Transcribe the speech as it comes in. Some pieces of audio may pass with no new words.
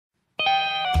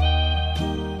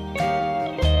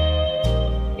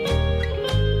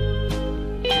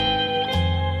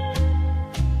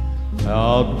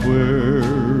out where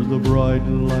the bright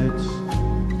lights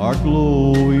are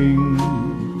glowing.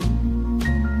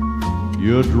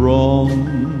 You're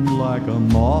drawn like a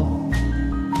moth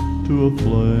to a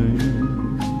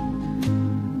flame.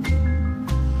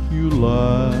 You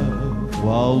laugh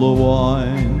while the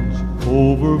wine's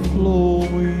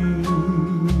overflowing,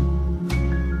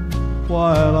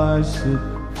 while I sit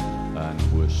and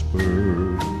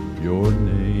whisper your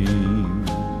name.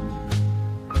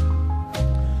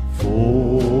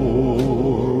 Four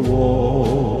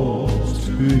walls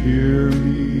to hear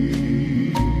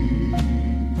me,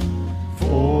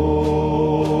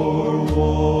 four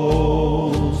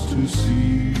walls to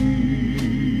see,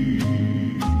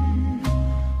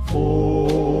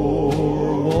 four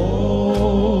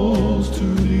walls to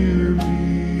near me,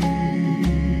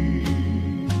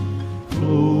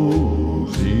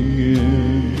 closing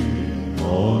in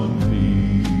on me.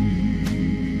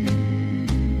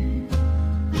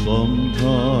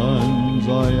 Sometimes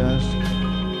I ask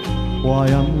why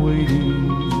I'm waiting,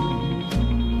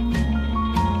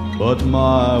 but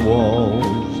my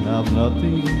walls have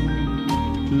nothing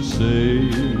to say.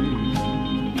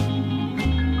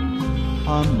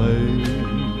 I'm made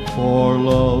for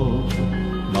love,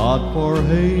 not for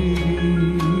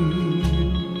hating.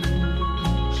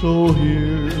 So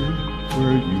here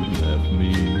where you left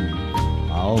me,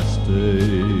 I'll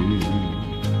stay.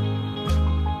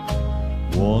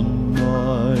 One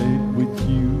night with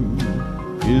you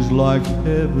is like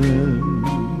heaven,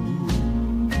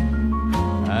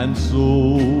 and so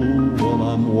while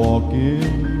I'm walking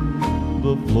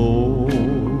the floor,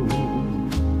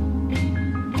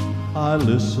 I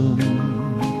listen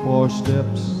for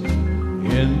steps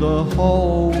in the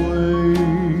hallway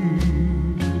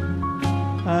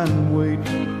and wait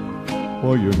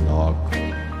for your knock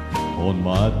on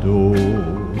my door.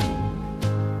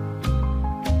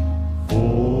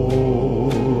 Four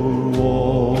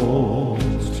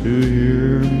walls to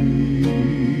hear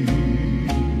me,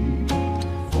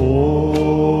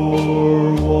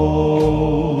 four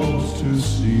walls to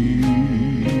see,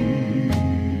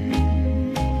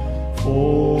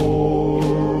 four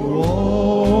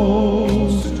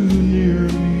walls to near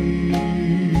me,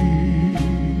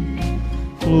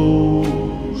 close